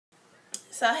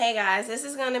So hey guys, this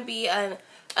is going to be an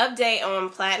update on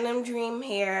Platinum Dream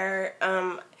hair.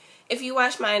 If you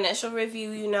watched my initial review,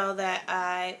 you know that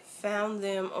I found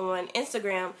them on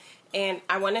Instagram and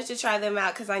I wanted to try them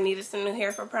out because I needed some new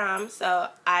hair for prom. So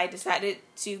I decided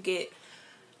to get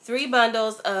 3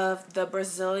 bundles of the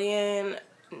Brazilian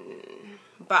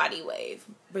body wave.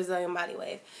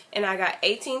 And I got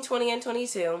 18, 20, and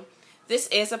 22. This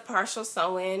is a partial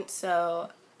sew-in, so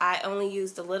I only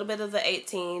used a little bit of the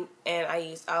 18 and I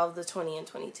used all of the 20 and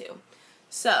 22.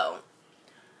 So,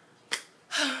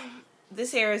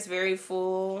 this hair is very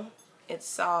full. It's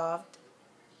soft.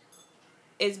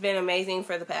 It's been amazing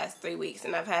for the past 3 weeks,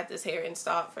 and I've had this hair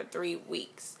installed for 3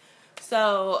 weeks.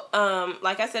 So,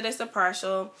 like I said, it's a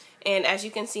partial, and as you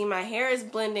can see, my hair is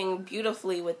blending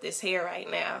beautifully with this hair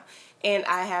right now, and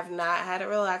I have not had a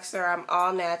relaxer. I'm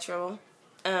all natural.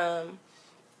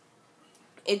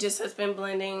 It just has been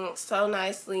blending so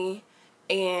nicely,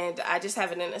 and I just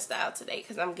have it in a style today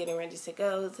because I'm getting ready to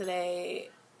go today,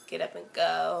 get up and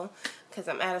go, because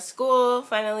I'm out of school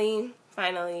finally,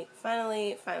 and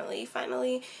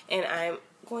I'm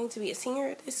going to be a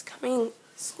senior this coming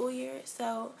school year,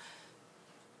 so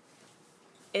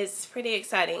it's pretty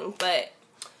exciting. But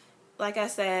like I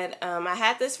said, I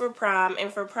had this for prom,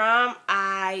 and for prom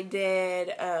I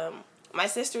did, my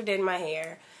sister did my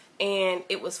hair, and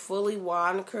it was fully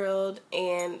wand curled,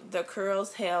 and the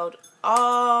curls held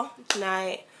all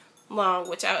night long,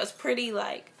 which I was pretty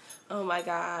like, oh my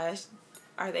gosh,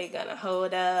 are they gonna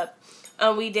hold up?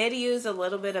 We did use a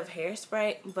little bit of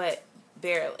hairspray, but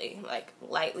barely, like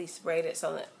lightly sprayed it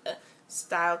so that the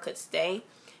style could stay.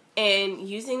 And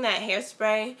using that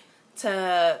hairspray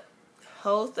to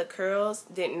hold the curls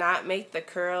did not make the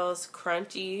curls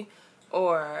crunchy,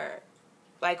 or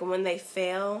like when they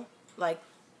fell, like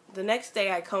the next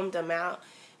day I combed them out,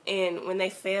 and when they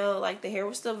fell, like the hair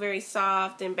was still very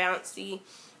soft and bouncy.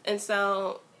 And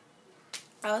so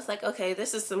I was like, okay,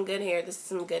 this is some good hair.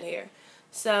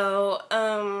 So,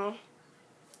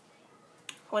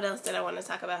 what else did I want to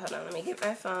talk about? Hold on, let me get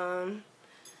my phone.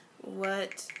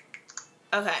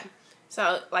 Okay,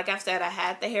 so like I said, I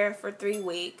had the hair for 3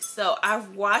 weeks. So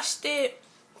I've washed it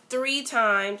 3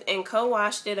 times and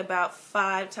co-washed it about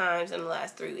 5 times in the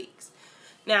last 3 weeks.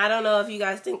 Now, I don't know if you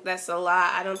guys think that's a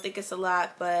lot. I don't think it's a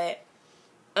lot, but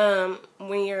when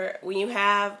you're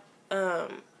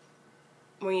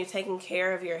taking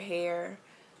care of your hair,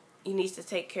 you need to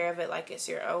take care of it like it's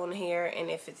your own hair. And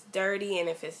if it's dirty and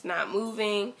if it's not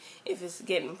moving, if it's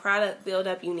getting product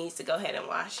buildup, you need to go ahead and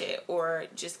wash it, or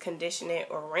just condition it,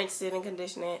 or rinse it and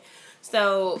condition it.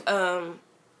 So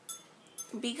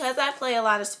because I play a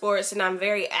lot of sports and I'm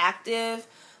very active,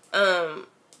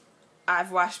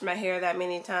 I've washed my hair that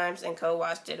many times and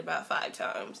co-washed it about 5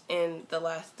 times in the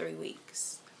last 3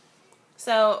 weeks.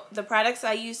 So the products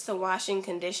I use to wash and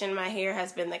condition my hair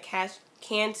has been the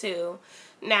Cantu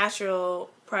natural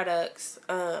products,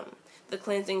 the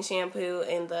cleansing shampoo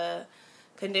and the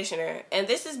conditioner. And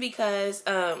this is because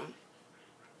I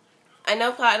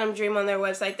know Platinum Dream on their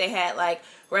website, they had like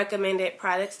recommended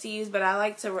products to use, but I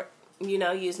like to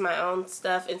use my own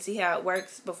stuff and see how it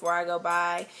works before I go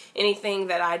buy anything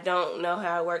that I don't know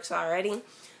how it works already.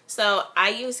 So I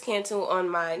use Cantu on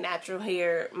my natural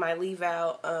hair, my leave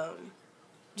out,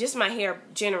 just my hair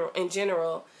in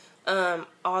general,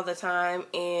 all the time,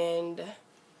 and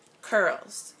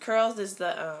curls. Curls is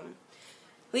the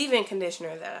leave-in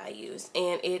conditioner that I use,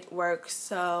 and it works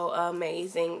so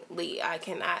amazingly. I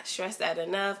cannot stress that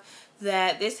enough,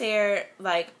 that this hair,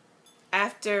 like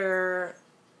after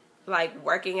like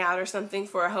working out or something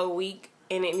for a whole week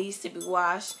and it needs to be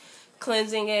washed,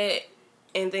 cleansing it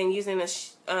and then using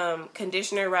a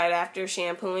conditioner right after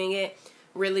shampooing it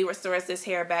really restores this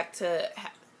hair back to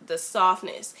the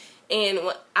softness. And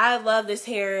I love this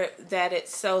hair that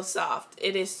it's so soft.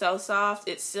 It is so soft,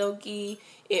 it's silky,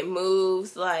 it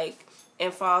moves like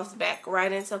and falls back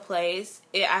right into place.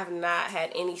 I've not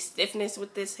had any stiffness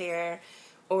with this hair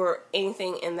or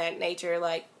anything in that nature.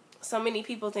 Like, so many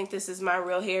people think this is my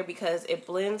real hair because it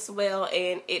blends well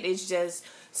and it is just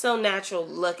so natural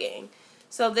looking.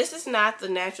 So this is not the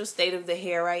natural state of the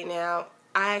hair right now.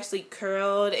 I actually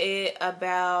curled it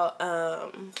about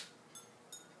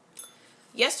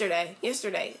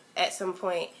yesterday at some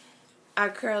point. I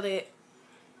curled it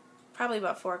probably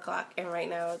about 4 o'clock, and right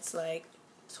now it's like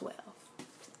 12.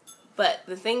 But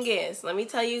the thing is, let me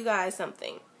tell you guys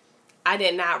something. I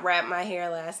did not wrap my hair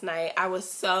last night. I was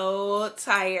so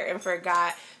tired and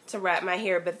forgot to wrap my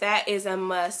hair. But that is a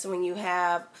must when you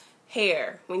have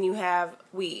hair, when you have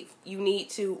weave. You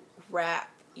need to wrap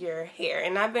your hair.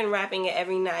 And I've been wrapping it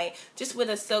every night just with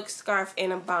a silk scarf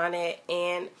and a bonnet.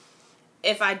 And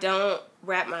if I don't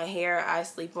wrap my hair, I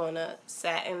sleep on a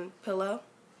satin pillow.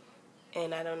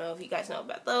 And I don't know if you guys know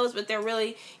about those, but they're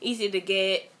really easy to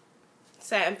get,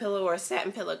 satin pillow or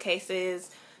satin pillowcases.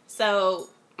 So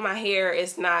my hair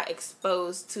is not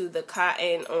exposed to the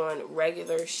cotton on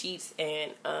regular sheets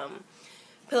and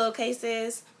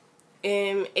pillowcases.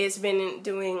 And it's been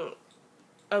doing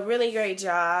a really great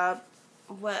job.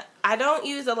 I don't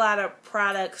use a lot of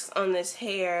products on this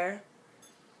hair.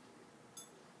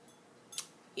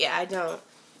 Yeah, I don't.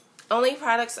 Only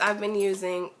products I've been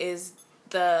using is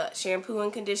the shampoo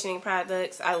and conditioning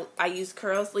products. I use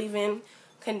curls leave-in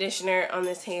conditioner on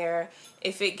this hair.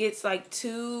 If it gets like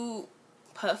too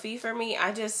puffy for me,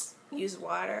 I just use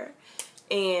water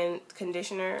and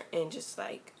conditioner and just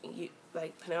like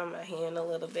put it on my hand a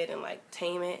little bit and like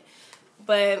tame it.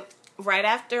 But right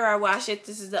after I wash it,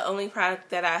 this is the only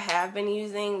product that I have been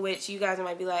using, which you guys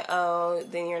might be like, oh,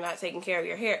 then you're not taking care of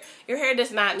your hair. Your hair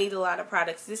does not need a lot of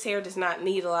products. This hair does not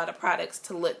need a lot of products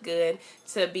to look good,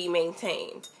 to be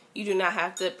maintained. You do not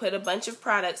have to put a bunch of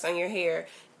products on your hair.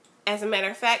 As a matter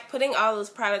of fact, putting all those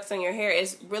products on your hair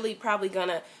is really probably going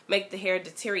to make the hair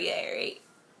deteriorate.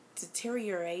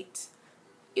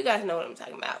 You guys know what I'm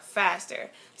talking about. Faster.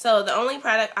 So the only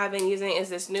product I've been using is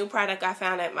this new product I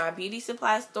found at my beauty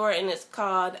supply store, and it's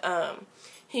called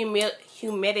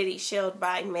Humidity Shield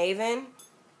by Maven.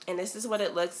 And this is what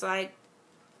it looks like.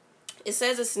 It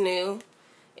says it's new,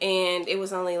 and it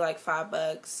was only like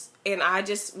 $5. And I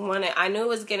knew it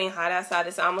was getting hot outside.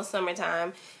 It's almost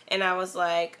summertime, and I was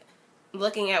like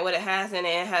looking at what it has in it.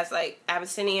 It has like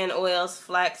Abyssinian oils,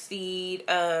 flaxseed,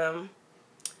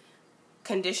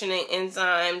 conditioning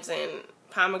enzymes, and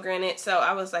pomegranate. So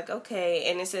I was like, okay.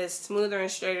 And it says smoother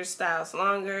and straighter styles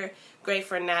longer, great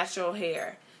for natural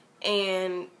hair.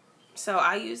 And so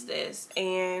I use this,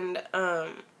 and I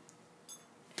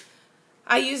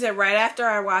use it right after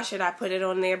I wash it. I put it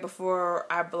on there before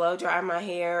I blow dry my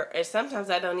hair. And sometimes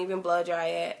I don't even blow dry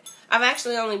it. I've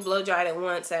actually only blow dried it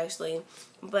once, actually.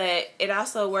 But it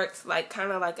also works like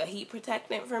kind of like a heat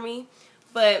protectant for me.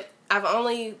 But I've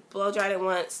only blow dried it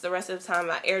once. The rest of the time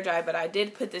I air dried. But I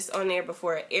did put this on there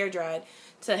before it air dried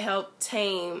to help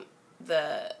tame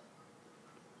the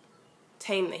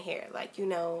hair. Like, you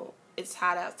know, it's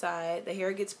hot outside. The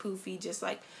hair gets poofy, just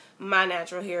like my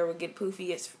natural hair would get poofy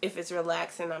if it's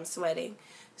relaxed and I'm sweating.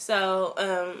 So,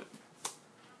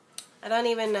 I don't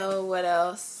even know what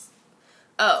else.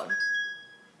 Oh.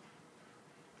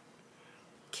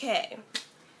 Okay.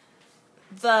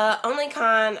 The only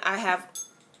con I have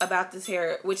about this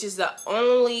hair, which is the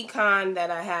only con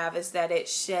that I have, is that it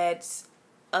sheds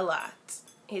a lot.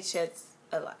 It sheds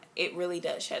a lot. It really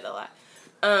does shed a lot.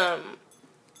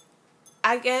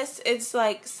 I guess it's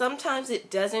like sometimes it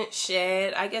doesn't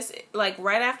shed. I guess like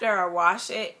right after I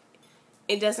wash it,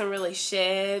 it doesn't really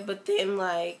shed. But then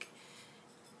like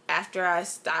after I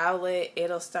style it,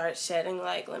 it'll start shedding.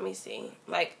 Like, let me see.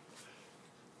 Like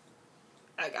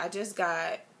I just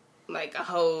got like a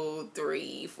whole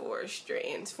 4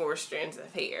 strands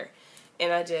of hair.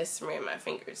 And I just ran my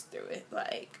fingers through it.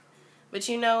 Like, but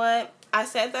you know what? I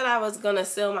said that I was going to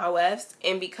seal my wefts.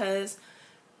 And because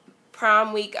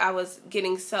prom week I was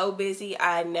getting so busy,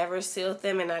 I never sealed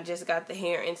them, and I just got the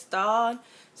hair installed.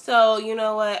 So you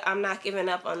know what, I'm not giving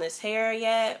up on this hair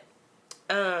yet,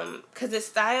 because it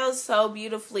styles so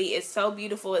beautifully. It's so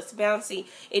beautiful. It's bouncy.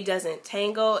 It doesn't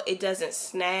tangle. It doesn't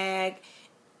snag.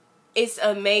 It's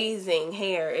amazing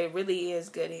hair. It really is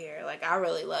good hair. Like, I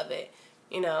really love it.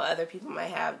 You know, other people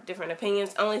might have different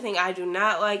opinions. Only thing I do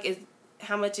not like is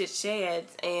how much it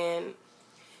sheds, and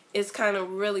it's kind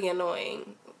of really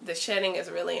annoying. The shedding is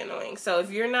really annoying. So if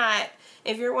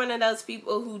you're one of those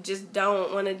people who just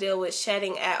don't want to deal with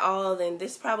shedding at all, then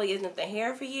this probably isn't the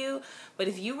hair for you. But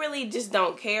if you really just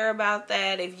don't care about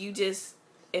that,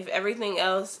 if everything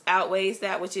else outweighs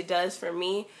that, which it does for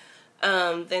me,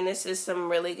 then this is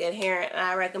some really good hair, and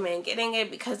I recommend getting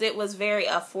it because it was very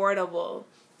affordable.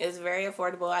 It's very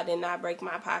affordable. I did not break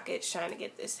my pockets trying to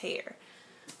get this hair.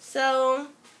 So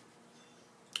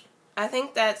I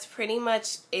think that's pretty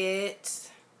much it.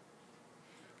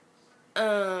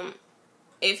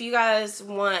 If you guys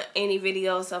want any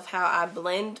videos of how I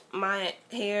blend my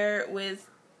hair with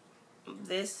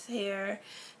this hair,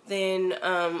 then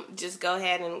just go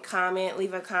ahead and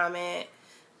leave a comment.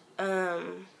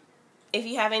 If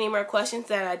you have any more questions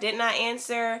that I did not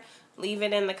answer, leave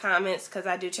it in the comments, because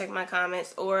I do check my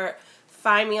comments, or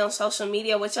find me on social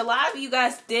media, which a lot of you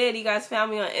guys did. You guys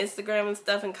found me on Instagram and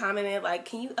stuff and commented like,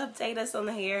 can you update us on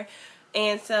the hair?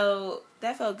 And so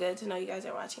that felt good to know you guys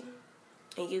are watching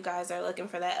and you guys are looking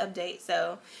for that update.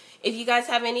 So if you guys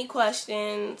have any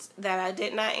questions that I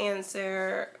did not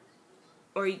answer,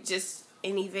 or you just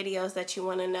any videos that you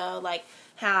want to know, like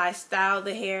how I style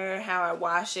the hair, how I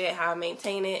wash it, how I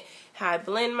maintain it, how I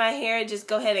blend my hair, just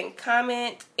go ahead and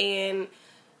comment and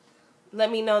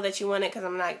let me know that you want it, because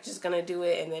I'm not just going to do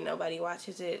it and then nobody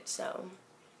watches it. So,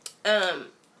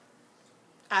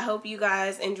 I hope you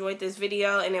guys enjoyed this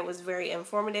video and it was very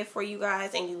informative for you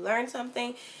guys and you learned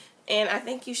something. And I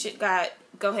think you should go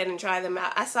ahead and try them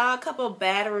out. I saw a couple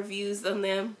bad reviews on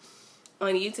them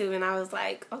on YouTube and I was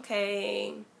like,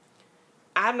 okay,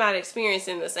 I'm not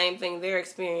experiencing the same thing they're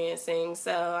experiencing,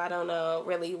 so I don't know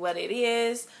really what it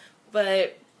is.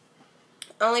 But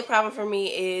only problem for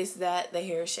me is that the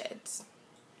hair sheds.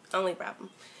 Only problem.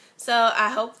 So I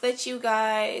hope that you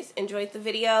guys enjoyed the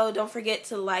video. Don't forget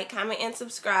to like, comment, and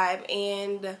subscribe.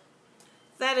 And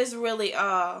that is really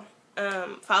all.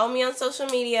 Follow me on social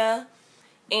media.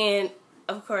 And,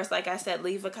 of course, like I said,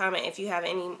 leave a comment if you have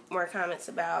any more comments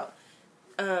about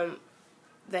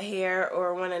the hair,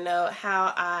 or want to know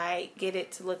how I get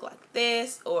it to look like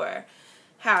this, or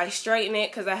how I straighten it,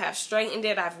 because I have straightened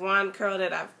it, I've wand curled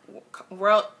it,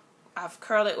 I've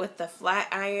curled it with the flat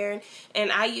iron,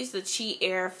 and I use the Chi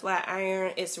Air flat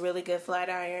iron. It's really good flat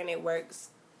iron. It works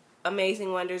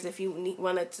amazing wonders. If you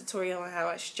want a tutorial on how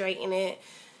I straighten it,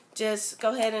 just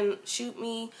go ahead and shoot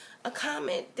me a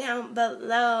comment down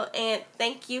below, and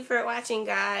thank you for watching,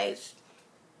 guys.